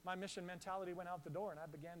 My mission mentality went out the door and I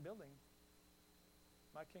began building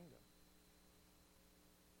my kingdom.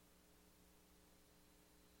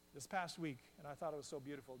 This past week, and I thought it was so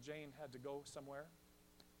beautiful, Jane had to go somewhere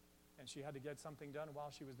and she had to get something done.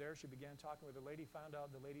 While she was there, she began talking with a lady, found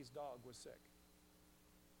out the lady's dog was sick.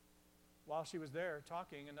 While she was there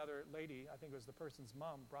talking, another lady, I think it was the person's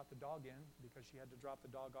mom, brought the dog in because she had to drop the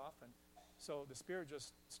dog off. And so the Spirit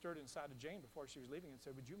just stirred inside of Jane before she was leaving and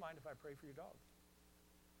said, would you mind if I pray for your dog?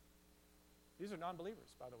 These are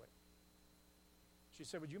non-believers, by the way. She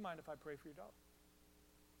said, would you mind if I pray for your dog?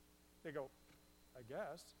 They go, I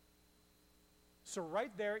guess. So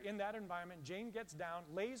right there in that environment, Jane gets down,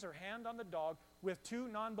 lays her hand on the dog with two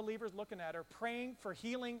non-believers looking at her, praying for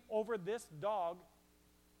healing over this dog.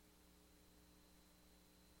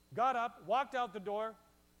 Got up, walked out the door,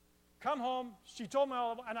 come home. She told me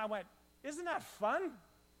all, and I went, isn't that fun?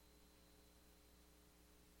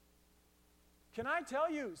 Can I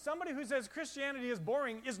tell you, somebody who says Christianity is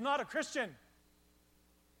boring is not a Christian.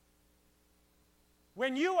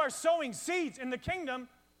 When you are sowing seeds in the kingdom,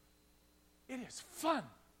 it is fun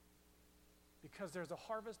because there's a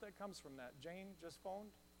harvest that comes from that. Jane just phoned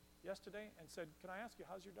yesterday and said, can I ask you,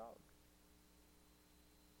 how's your dog?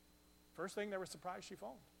 First thing, they were surprised she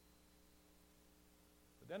phoned.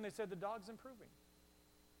 But then they said the dog's improving.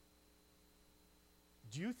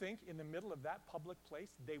 Do you think in the middle of that public place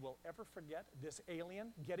they will ever forget this alien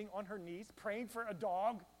getting on her knees praying for a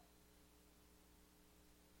dog?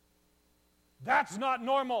 That's not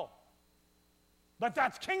normal. But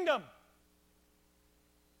that's kingdom.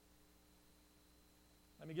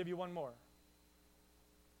 Let me give you one more.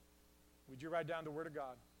 Would you write down the Word of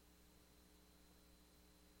God?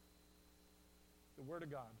 The Word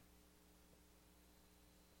of God.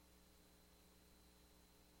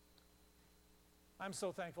 I'm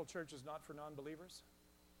so thankful church is not for non-believers.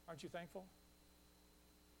 Aren't you thankful?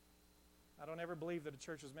 I don't ever believe that a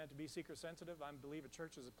church is meant to be seeker-sensitive. I believe a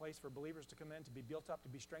church is a place for believers to come in, to be built up, to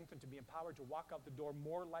be strengthened, to be empowered, to walk out the door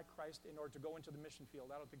more like Christ in order to go into the mission field.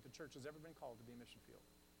 I don't think the church has ever been called to be a mission field.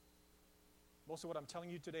 Most of what I'm telling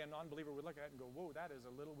you today, a non-believer would look at it and go, whoa, that is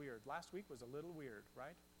a little weird. Last week was a little weird,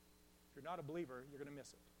 right? If you're not a believer, you're going to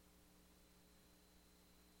miss it.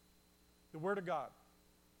 The Word of God.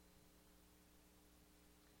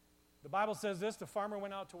 The Bible says this, the farmer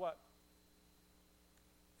went out to what?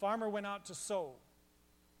 Farmer went out to sow.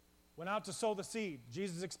 Went out to sow the seed.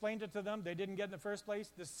 Jesus explained it to them. They didn't get in the first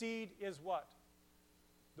place. The seed is what?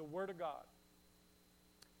 The Word of God.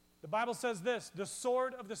 The Bible says this, the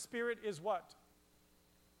sword of the Spirit is what?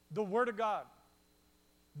 The Word of God.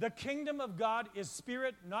 The kingdom of God is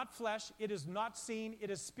spirit, not flesh. It is not seen. It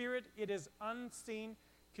is spirit. It is unseen.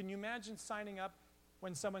 Can you imagine signing up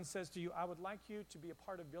when someone says to you, I would like you to be a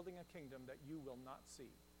part of building a kingdom that you will not see?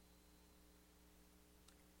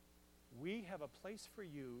 We have a place for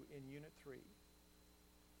you in Unit 3.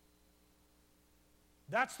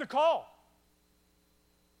 That's the call.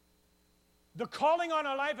 The calling on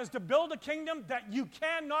our life is to build a kingdom that you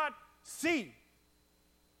cannot see.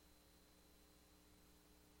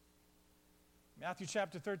 Matthew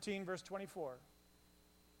chapter 13, verse 24.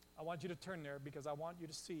 I want you to turn there because I want you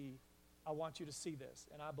to see this.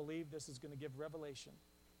 And I believe this is going to give revelation.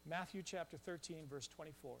 Matthew chapter 13, verse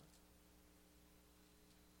 24.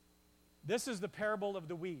 This is the parable of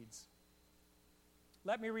the weeds.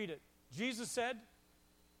 Let me read it. Jesus said,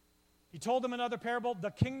 he told them another parable,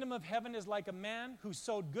 the kingdom of heaven is like a man who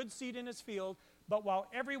sowed good seed in his field, but while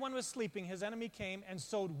everyone was sleeping, his enemy came and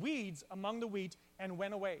sowed weeds among the wheat and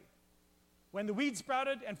went away. When the weeds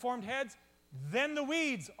sprouted and formed heads, then the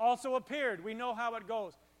weeds also appeared. We know how it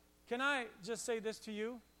goes. Can I just say this to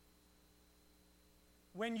you?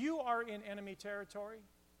 When you are in enemy territory,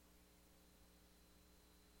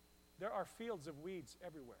 there are fields of weeds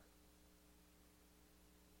everywhere.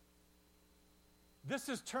 This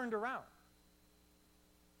is turned around.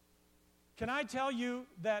 Can I tell you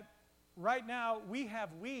that right now we have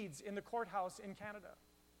weeds in the courthouse in Canada?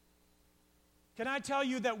 Can I tell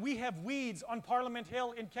you that we have weeds on Parliament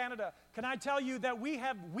Hill in Canada? Can I tell you that we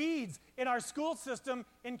have weeds in our school system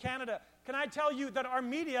in Canada? Can I tell you that our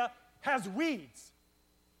media has weeds?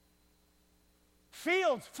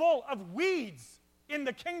 Fields full of weeds in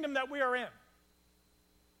the kingdom that we are in.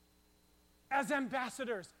 As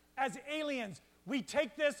ambassadors, as aliens, we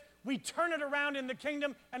take this, we turn it around in the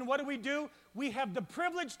kingdom, and what do? We have the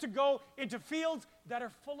privilege to go into fields that are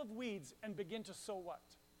full of weeds and begin to sow what?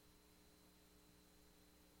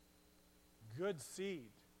 Good seed.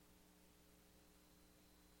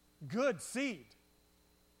 Good seed.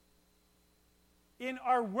 In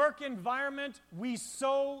our work environment, we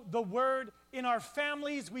sow the word. In our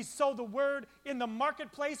families, we sow the word. In the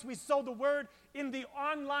marketplace, we sow the word. In the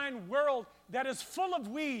online world that is full of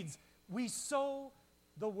weeds, we sow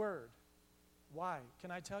the word. Why?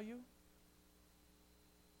 Can I tell you?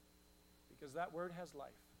 Because that word has life.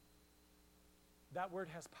 That word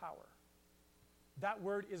has power. That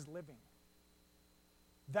word is living.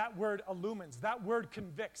 That word illumines. That word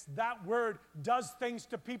convicts. That word does things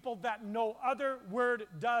to people that no other word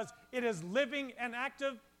does. It is living and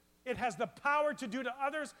active. It has the power to do to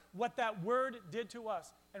others what that word did to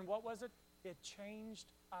us. And what was it? It changed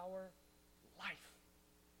our life.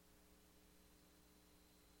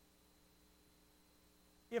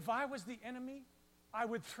 If I was the enemy, I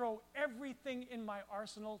would throw everything in my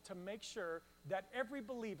arsenal to make sure that every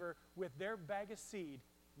believer with their bag of seed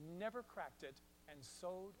never cracked it and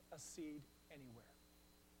sowed a seed anywhere.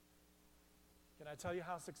 Can I tell you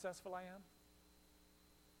how successful I am?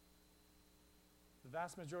 The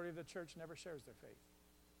vast majority of the church never shares their faith.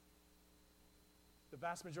 The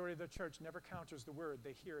vast majority of the church never counters the word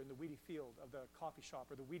they hear in the weedy field of the coffee shop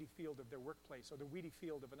or the weedy field of their workplace or the weedy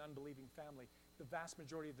field of an unbelieving family. The vast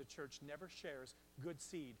majority of the church never shares good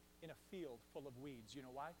seed in a field full of weeds. You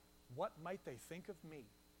know why? What might they think of me?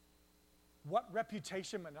 What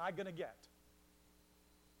reputation am I going to get?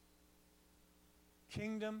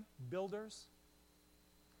 Kingdom builders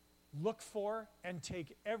look for and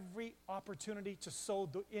take every opportunity to sow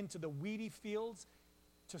into the weedy fields,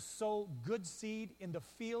 to sow good seed in the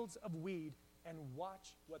fields of weed, and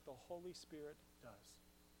watch what the Holy Spirit does.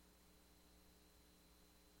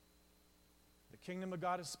 The kingdom of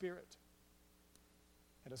God is spirit.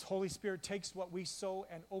 And as Holy Spirit takes what we sow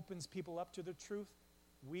and opens people up to the truth,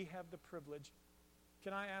 we have the privilege.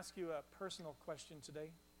 Can I ask you a personal question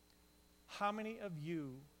today? How many of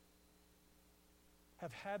you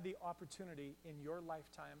have had the opportunity in your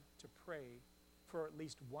lifetime to pray for at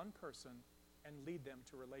least one person and lead them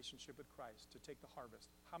to a relationship with Christ, to take the harvest?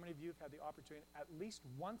 How many of you have had the opportunity at least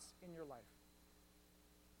once in your life?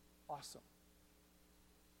 Awesome.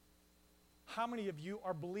 How many of you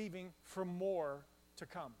are believing for more to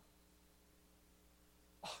come?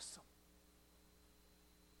 Awesome.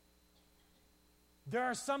 There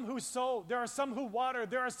are some who sow, there are some who water,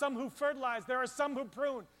 there are some who fertilize, there are some who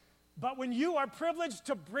prune. But when you are privileged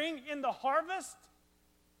to bring in the harvest,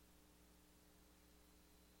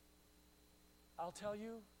 I'll tell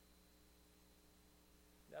you,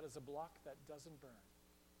 that is a block that doesn't burn.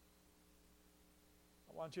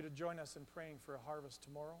 I want you to join us in praying for a harvest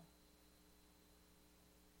tomorrow.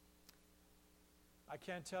 I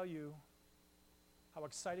can't tell you how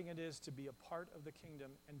exciting it is to be a part of the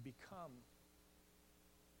kingdom and become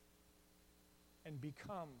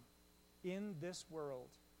in this world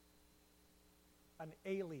an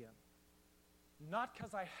alien. Not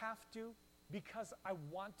because I have to, because I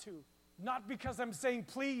want to. Not because I'm saying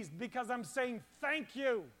please, because I'm saying thank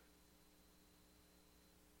you.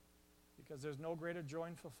 Because there's no greater joy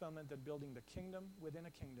and fulfillment than building the kingdom within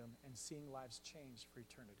a kingdom and seeing lives changed for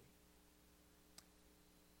eternity.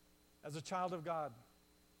 As a child of God,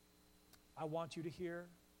 I want you to hear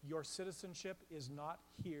your citizenship is not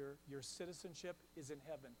here. Your citizenship is in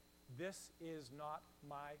heaven. This is not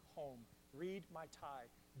my home. Read my tie.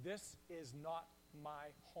 This is not my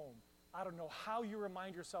home. I don't know how you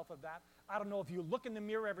remind yourself of that. I don't know if you look in the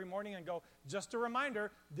mirror every morning and go, just a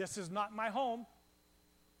reminder, this is not my home.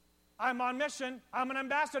 I'm on mission. I'm an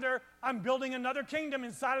ambassador. I'm building another kingdom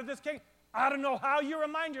inside of this kingdom. I don't know how you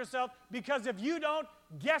remind yourself, because if you don't,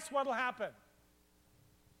 guess what will happen?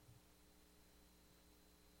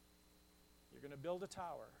 You're going to build a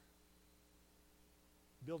tower,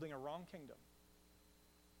 building a wrong kingdom,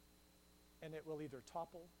 and it will either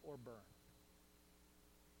topple or burn.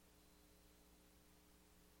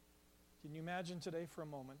 Can you imagine today for a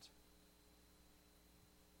moment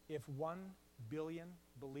if 1 billion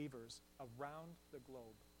believers around the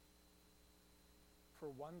globe for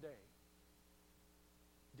one day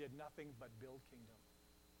did nothing but build kingdom?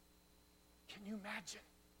 Can you imagine?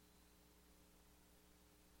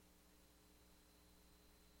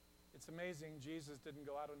 It's amazing Jesus didn't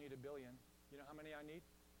go, I don't need 1 billion. You know how many I need?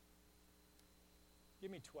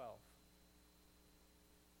 Give me 12.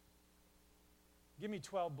 Give me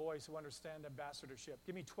 12 boys who understand ambassadorship.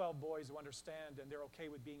 Give me 12 boys who understand and they're okay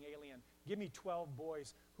with being alien. Give me 12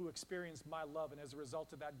 boys who experience my love and as a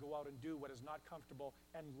result of that go out and do what is not comfortable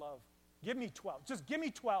and love. Give me 12. Just give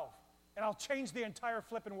me 12 and I'll change the entire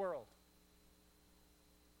flipping world.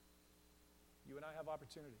 You and I have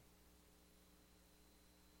opportunity.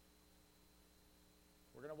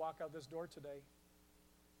 We're going to walk out this door today.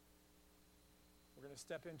 We're going to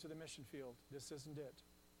step into the mission field. This isn't it.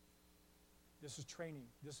 This is training.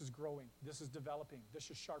 This is growing. This is developing.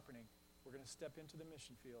 This is sharpening. We're going to step into the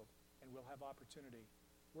mission field, and we'll have opportunity.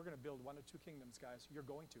 We're going to build 1 or 2 kingdoms, guys. You're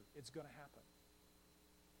going to. It's going to happen.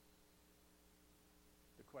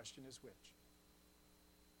 The question is which?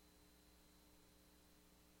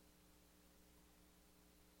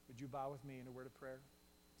 Would you bow with me in a word of prayer?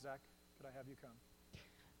 Zach, could I have you come?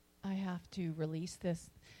 I have to release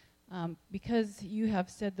this because you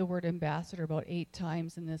have said the word ambassador about 8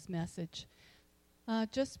 times in this message.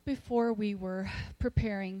 Just before we were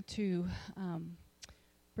preparing to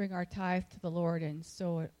bring our tithe to the Lord and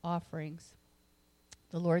sow offerings,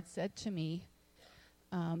 the Lord said to me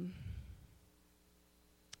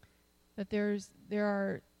that there's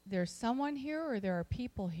someone here, or there are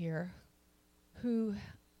people here who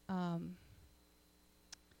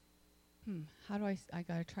how do I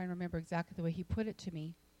got to try and remember exactly the way he put it to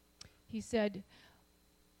me. He said,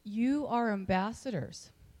 you are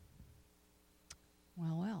ambassadors.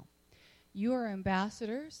 Well. You are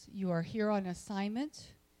ambassadors. You are here on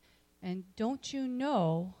assignment. And don't you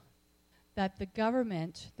know that the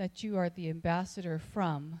government that you are the ambassador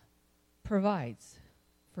from provides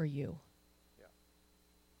for you? Yeah.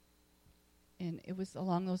 And it was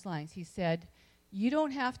along those lines. He said, you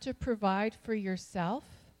don't have to provide for yourself.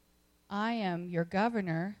 I am your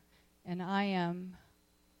governor, and I am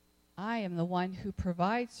the one who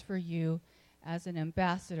provides for you as an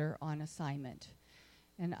ambassador on assignment.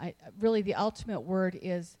 And really the ultimate word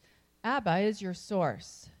is, Abba is your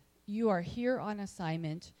source. You are here on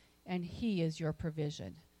assignment, and he is your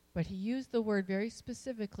provision. But he used the word very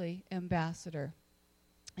specifically, ambassador.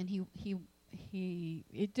 And he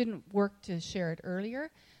it didn't work to share it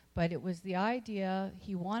earlier, but it was the idea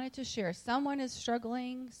he wanted to share. Someone is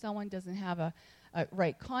struggling, someone doesn't have a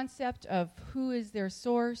right concept of who is their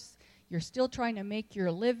source. You're still trying to make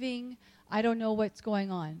your living. I don't know what's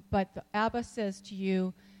going on. But the Abba says to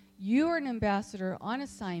you, you are an ambassador on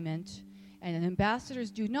assignment, and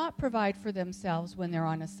ambassadors do not provide for themselves when they're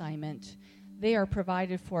on assignment. They are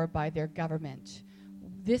provided for by their government.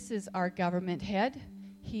 This is our government head.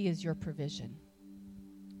 He is your provision.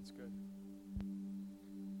 That's good.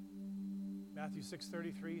 Matthew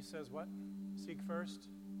 6:33 says what? Seek first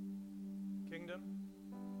kingdom,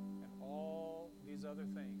 and all these other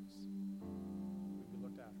things will be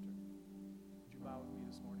looked after. Would you bow with me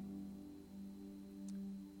this morning?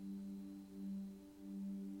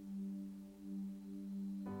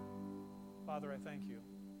 Father, I thank you.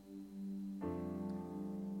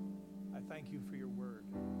 I thank you for your word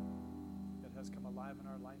that has come alive in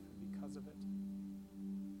our life, and because of it,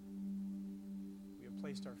 we have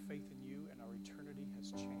placed our faith in you, and our eternity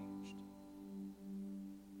has changed.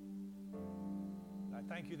 And I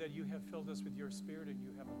thank you that you have filled us with your Spirit, and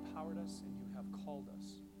you have empowered us, and you have called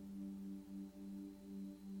us.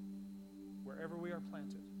 Wherever we are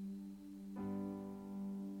planted,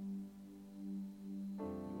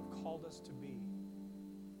 you have called us to be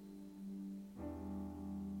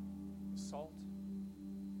the salt,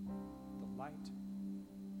 the light.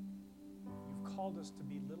 You've called us to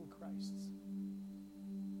be little Christs.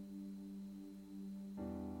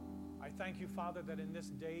 I thank you, Father, that in this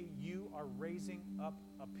day you are raising up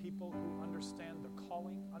a people who understand the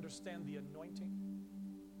calling, understand the anointing.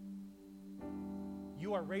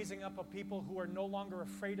 You are raising up a people who are no longer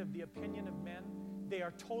afraid of the opinion of men. They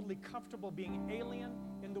are totally comfortable being alien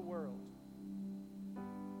in the world,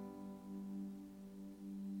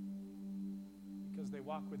 because they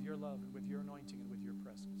walk with your love and with your anointing and with your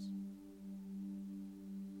presence.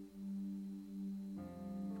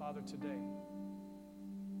 Father, today,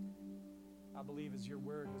 I believe as your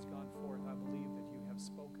word has gone forth, I believe that you have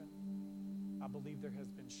spoken. I believe there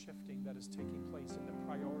has been shifting that is taking place in the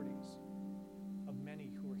priorities of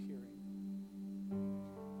many who are hearing.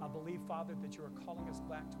 I believe, Father, that you are calling us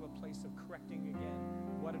back to a place of correcting again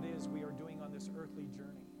what it is we are doing on this earthly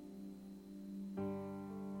journey.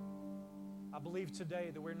 I believe today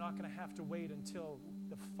that we're not going to have to wait until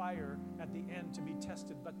the fire at the end to be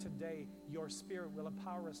tested, but today your Spirit will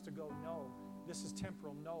empower us to go, no, this is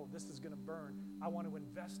temporal. No, this is going to burn. I want to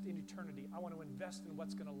invest in eternity. I want to invest in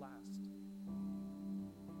what's going to last.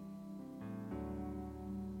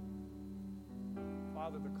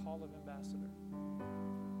 Father, the call of ambassador,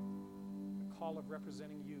 the call of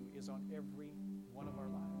representing you is on every one of our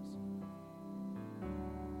lives.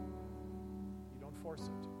 You don't force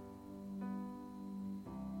it,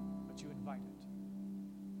 but you invite it.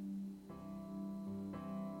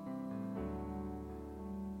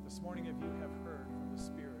 This morning, if you have heard from the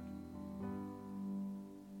Spirit,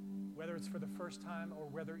 whether it's for the first time or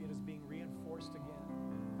whether it is being reinforced again,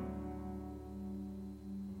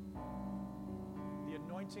 the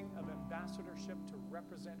anointing of ambassadorship to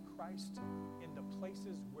represent Christ in the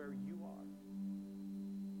places where you are,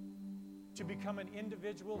 to become an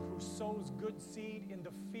individual who sows good seed in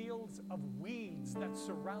the fields of weeds that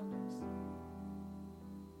surround us.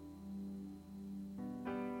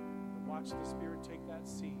 And watch the Spirit take that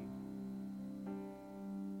seed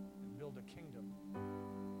and build a kingdom.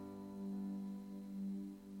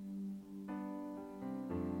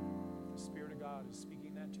 The Spirit of God is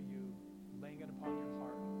speaking that to you, laying it upon your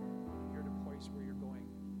heart. You're at a place where you're going,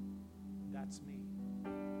 that's me.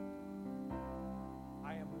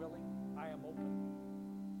 I am willing. I am open.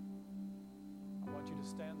 I want you to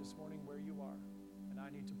stand this morning where you are, and I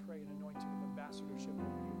need to pray an anointing of ambassadorship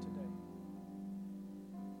over you today.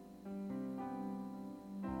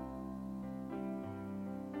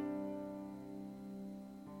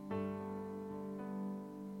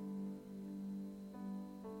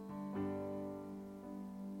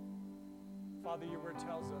 Father, your word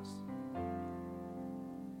tells us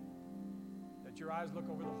that your eyes look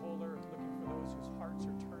over the whole earth, looking for those whose hearts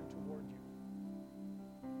are turned toward you.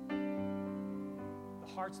 The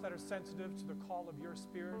hearts that are sensitive to the call of your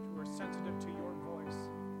Spirit, who are sensitive to your voice,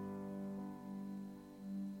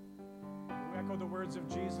 who echo the words of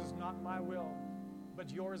Jesus, not my will,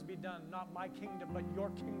 but yours be done, not my kingdom, but your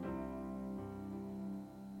kingdom.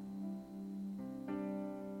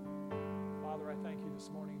 Father, I thank you this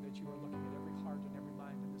morning that you are looking at every heart and every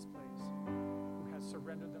mind in this place who has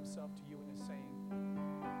surrendered themselves to you and is saying,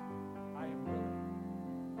 I am willing.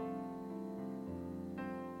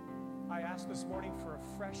 I ask this morning for a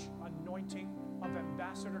fresh anointing of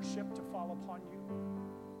ambassadorship to fall upon you.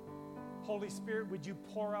 Holy Spirit, would you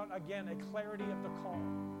pour out again a clarity of the call?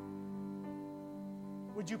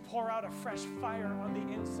 Would you pour out a fresh fire on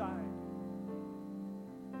the inside?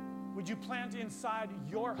 Would you plant inside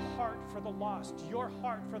your heart for the lost, your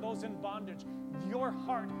heart for those in bondage, your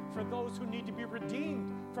heart for those who need to be redeemed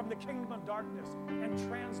from the kingdom of darkness and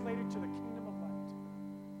translated to the kingdom of light?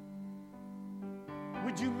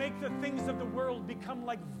 Would you make the things of the world become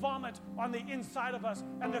like vomit on the inside of us,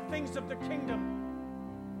 and the things of the kingdom,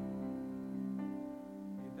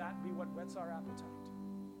 may that be what whets our appetite?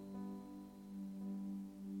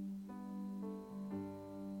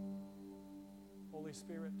 Holy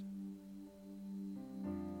Spirit,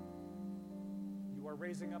 you are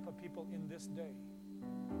raising up a people in this day,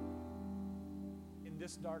 in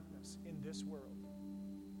this darkness, in this world,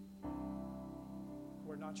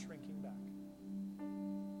 who are not shrinking back.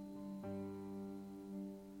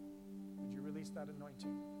 Would you release that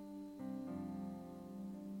anointing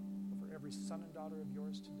over every son and daughter of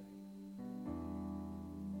yours today?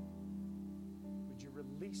 Would you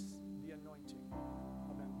release the anointing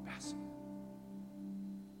of ambassador,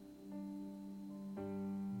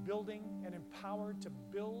 building and empowered to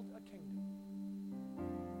build a kingdom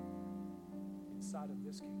inside of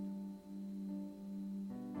this kingdom?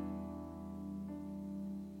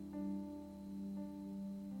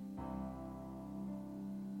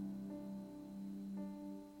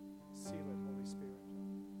 Seal it, Holy Spirit.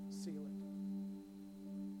 Seal it.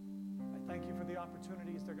 I thank you for the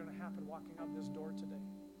opportunities that are going to happen walking out this door today.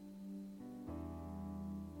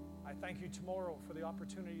 I thank you tomorrow for the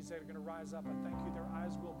opportunities that are going to rise up. I thank you their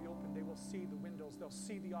eyes will be open. They will see the windows. They'll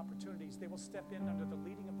see the opportunities. They will step in under the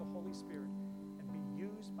leading of the Holy Spirit and be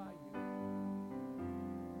used by you.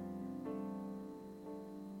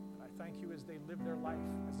 And I thank you as they live their life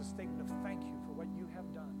as a statement of thank you for what you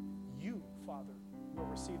have done. You, Father, will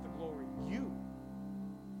receive the glory. You,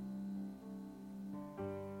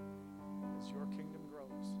 as your kingdom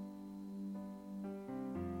grows.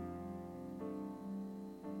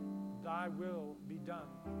 Thy will be done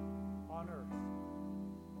on earth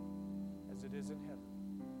as it is in heaven.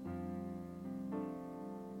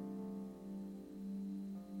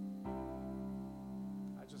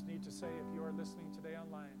 I just need to say, if you are listening today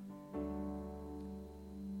online,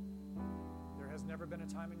 there has never been a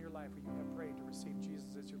time in your life where you have prayed to receive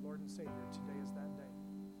Jesus as your Lord and Savior. Today is that day.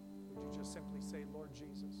 Would you just simply say, Lord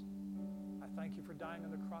Jesus, I thank you for dying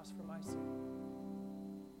on the cross for my sin.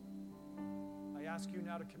 I ask you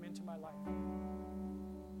now to come into my life.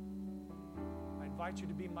 I invite you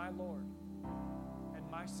to be my Lord and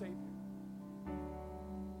my Savior.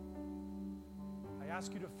 I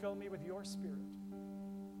ask you to fill me with your Spirit.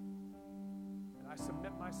 And I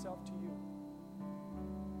submit myself to you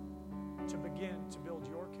to begin to build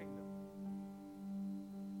your kingdom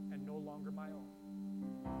and no longer my own.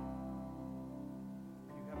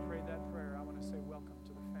 If you have prayed that prayer, I want to say welcome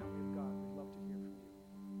to the family of God. We'd love to hear from you.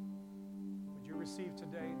 Would you receive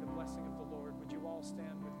today the blessing of the Lord? Would you all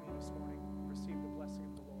stand with me this morning and receive the blessing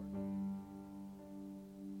of the Lord?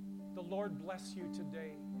 The Lord bless you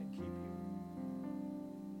today and keep you.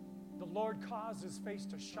 The Lord cause his face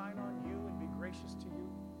to shine on you and be gracious to you.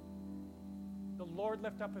 The Lord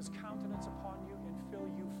lift up his countenance upon you and fill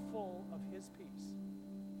you full of his peace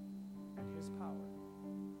and his power.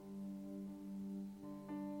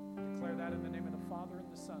 Declare that in the name of the Father and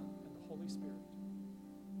the Son and the Holy Spirit.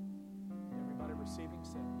 Everybody receiving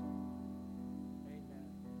said, amen.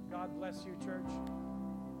 God bless you, church.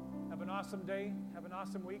 Have an awesome day. Have an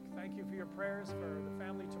awesome week. Thank you for your prayers for the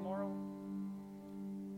family tomorrow.